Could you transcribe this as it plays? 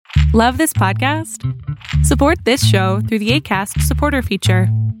Love this podcast? Support this show through the Acast supporter feature.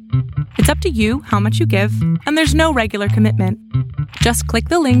 It's up to you how much you give, and there's no regular commitment. Just click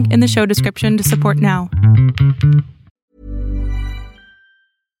the link in the show description to support now.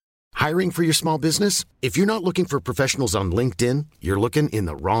 Hiring for your small business? If you're not looking for professionals on LinkedIn, you're looking in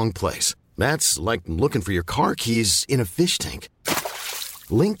the wrong place. That's like looking for your car keys in a fish tank.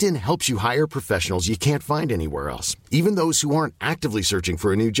 LinkedIn helps you hire professionals you can't find anywhere else, even those who aren't actively searching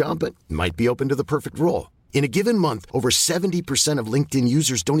for a new job but might be open to the perfect role. In a given month, over 70% of LinkedIn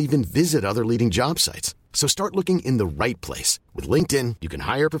users don't even visit other leading job sites. So start looking in the right place. With LinkedIn, you can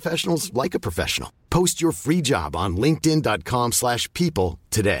hire professionals like a professional. Post your free job on linkedin.com/people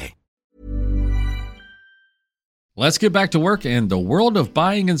today. Let's get back to work and the world of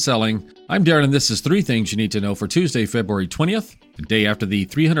buying and selling. I'm Darren, and this is 3 things you need to know for Tuesday, February 20th, the day after the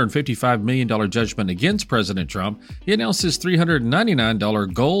 $355 million judgment against President Trump. He announced his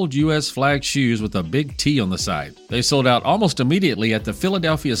 $399 gold U.S. flag shoes with a big T on the side. They sold out almost immediately at the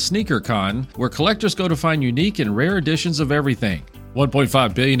Philadelphia Sneaker Con, where collectors go to find unique and rare editions of everything.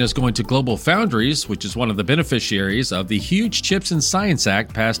 $1.5 billion is going to Global Foundries, which is one of the beneficiaries of the huge CHIPS and Science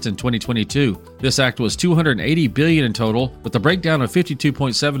Act passed in 2022. This act was $280 billion in total, with a breakdown of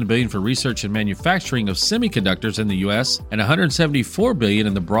 $52.7 billion for research and manufacturing of semiconductors in the U.S. and $174 billion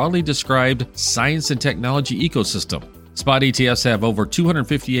in the broadly described science and technology ecosystem. Spot ETFs have over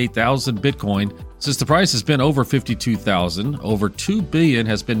 258,000 Bitcoin. Since the price has been over 52,000, over $2 billion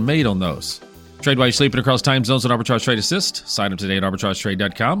has been made on those. Trade while you're sleeping across time zones on Arbitrage Trade Assist. Sign up today at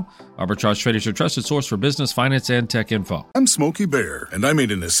arbitragetrade.com. Arbitrage Trade is your trusted source for business, finance, and tech info. I'm Smokey Bear, and I made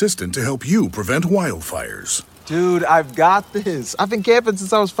an assistant to help you prevent wildfires. Dude, I've got this. I've been camping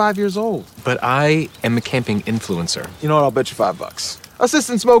since I was 5 years old. But I am a camping influencer. You know what? I'll bet you $5.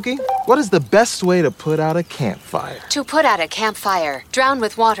 Assistant Smokey, what is the best way to put out a campfire? To put out a campfire, drown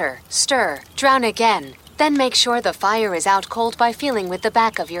with water, stir, drown again. Then make sure the fire is out cold by feeling with the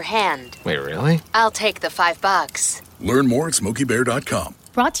back of your hand. Wait, really? I'll take the $5. Learn more at SmokeyBear.com.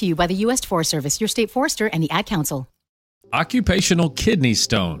 Brought to you by the U.S. Forest Service, your state forester, and the Ad Council. Occupational kidney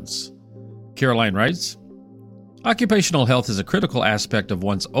stones. Caroline writes, occupational health is a critical aspect of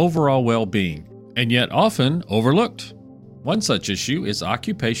one's overall well-being, and yet often overlooked. One such issue is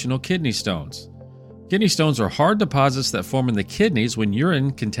occupational kidney stones. Kidney stones are hard deposits that form in the kidneys when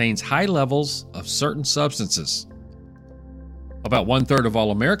urine contains high levels of certain substances. About 1/3 of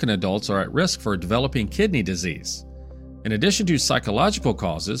all American adults are at risk for developing kidney disease. In addition to psychological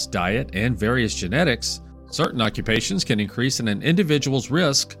causes, diet, and various genetics, certain occupations can increase an individual's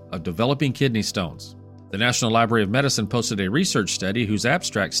risk of developing kidney stones. The National Library of Medicine posted a research study whose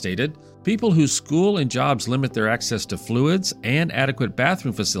abstract stated, people whose school and jobs limit their access to fluids and adequate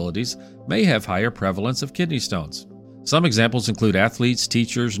bathroom facilities may have higher prevalence of kidney stones. Some examples include athletes,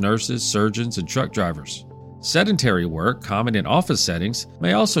 teachers, nurses, surgeons, and truck drivers. Sedentary work, common in office settings,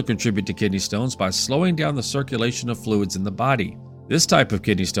 may also contribute to kidney stones by slowing down the circulation of fluids in the body. This type of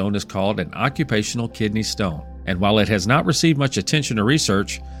kidney stone is called an occupational kidney stone, and while it has not received much attention or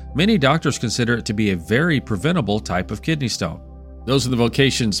research, many doctors consider it to be a very preventable type of kidney stone. Those in the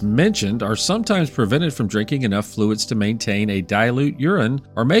vocations mentioned are sometimes prevented from drinking enough fluids to maintain a dilute urine,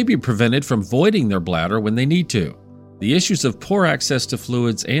 or may be prevented from voiding their bladder when they need to. The issues of poor access to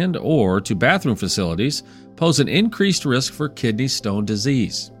fluids and/or to bathroom facilities pose an increased risk for kidney stone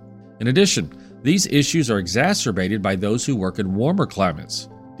disease. In addition, these issues are exacerbated by those who work in warmer climates.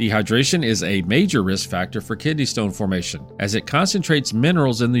 Dehydration is a major risk factor for kidney stone formation, as it concentrates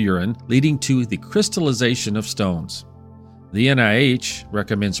minerals in the urine, leading to the crystallization of stones. The NIH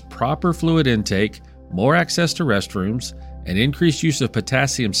recommends proper fluid intake, more access to restrooms, and increased use of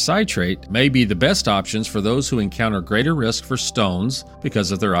potassium citrate may be the best options for those who encounter greater risk for stones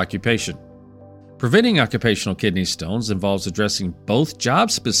because of their occupation. Preventing occupational kidney stones involves addressing both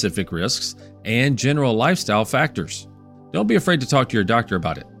job-specific risks and general lifestyle factors. Don't be afraid to talk to your doctor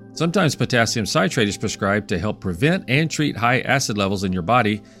about it. Sometimes potassium citrate is prescribed to help prevent and treat high acid levels in your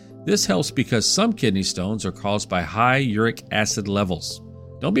body. This helps because some kidney stones are caused by high uric acid levels.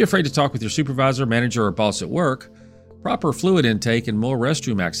 Don't be afraid to talk with your supervisor, manager, or boss at work. Proper fluid intake and more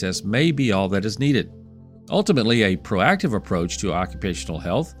restroom access may be all that is needed. Ultimately, a proactive approach to occupational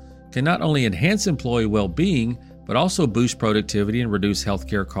health can not only enhance employee well-being, but also boost productivity and reduce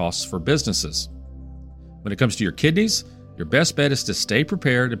healthcare costs for businesses. When it comes to your kidneys, your best bet is to stay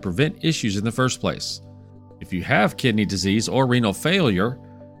prepared and prevent issues in the first place. If you have kidney disease or renal failure,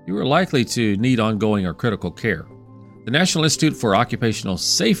 you are likely to need ongoing or critical care. The National Institute for Occupational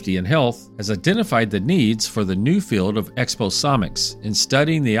Safety and Health has identified the needs for the new field of exposomics in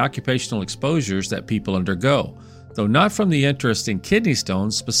studying the occupational exposures that people undergo, though not from the interest in kidney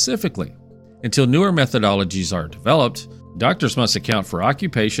stones specifically. Until newer methodologies are developed, doctors must account for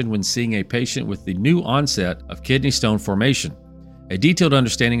occupation when seeing a patient with the new onset of kidney stone formation. A detailed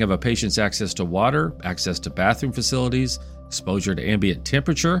understanding of a patient's access to water, access to bathroom facilities, exposure to ambient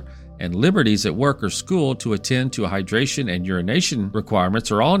temperature, and liberties at work or school to attend to hydration and urination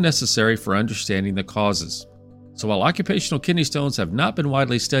requirements are all necessary for understanding the causes. So while occupational kidney stones have not been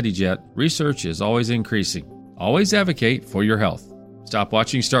widely studied yet, research is always increasing. Always advocate for your health. Stop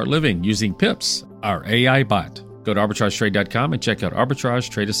watching, start living using PIPS, our AI bot. Go to arbitragetrade.com and check out Arbitrage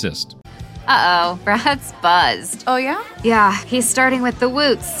Trade Assist. Uh-oh, Brad's buzzed. Oh, yeah? Yeah, he's starting with the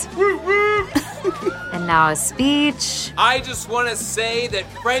woots. And now a speech. I just want to say that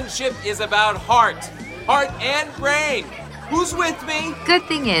friendship is about heart and brain. Who's with me? Good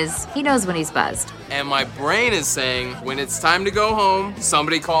thing is, he knows when he's buzzed. And my brain is saying, when it's time to go home,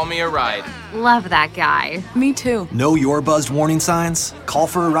 somebody call me a ride. Love that guy. Me too. Know your buzzed warning signs? Call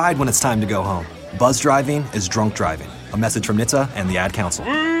for a ride when it's time to go home. Buzz driving is drunk driving. A message from NHTSA and the Ad Council.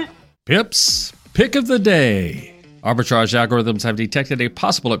 PIPS Pick of the Day. Arbitrage algorithms have detected a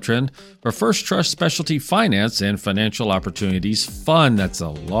possible uptrend for First Trust Specialty Finance and Financial Opportunities Fund. That's a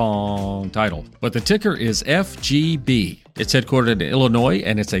long title. But the ticker is FGB. It's headquartered in Illinois,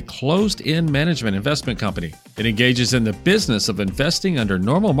 and it's a closed-end management investment company. It engages in the business of investing under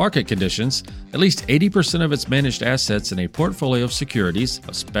normal market conditions, at least 80% of its managed assets in a portfolio of securities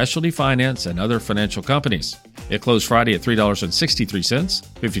of specialty finance and other financial companies. It closed Friday at $3.63,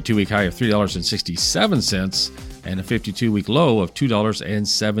 52-week high of $3.67, and a 52-week low of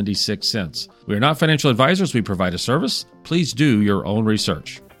 $2.76. We are not financial advisors. We provide a service. Please do your own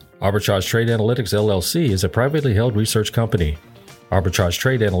research. Arbitrage Trade Analytics LLC is a privately held research company. Arbitrage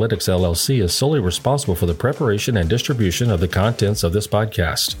Trade Analytics LLC is solely responsible for the preparation and distribution of the contents of this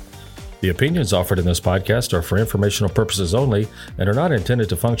podcast. The opinions offered in this podcast are for informational purposes only and are not intended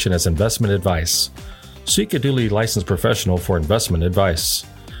to function as investment advice. Seek a duly licensed professional for investment advice.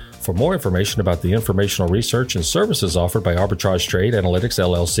 For more information about the informational research and services offered by Arbitrage Trade Analytics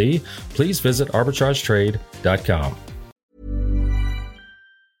LLC, please visit arbitragetrade.com.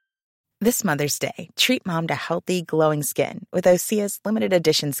 This Mother's Day, treat mom to healthy, glowing skin with Osea's limited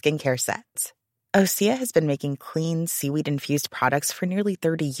edition skincare sets. Osea has been making clean, seaweed-infused products for nearly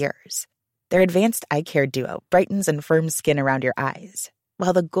 30 years. Their advanced eye care duo brightens and firms skin around your eyes,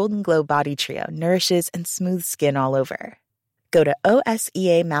 while the Golden Glow Body Trio nourishes and smooths skin all over. Go to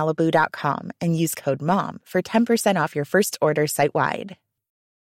OSEAMalibu.com and use code MOM for 10% off your first order site-wide.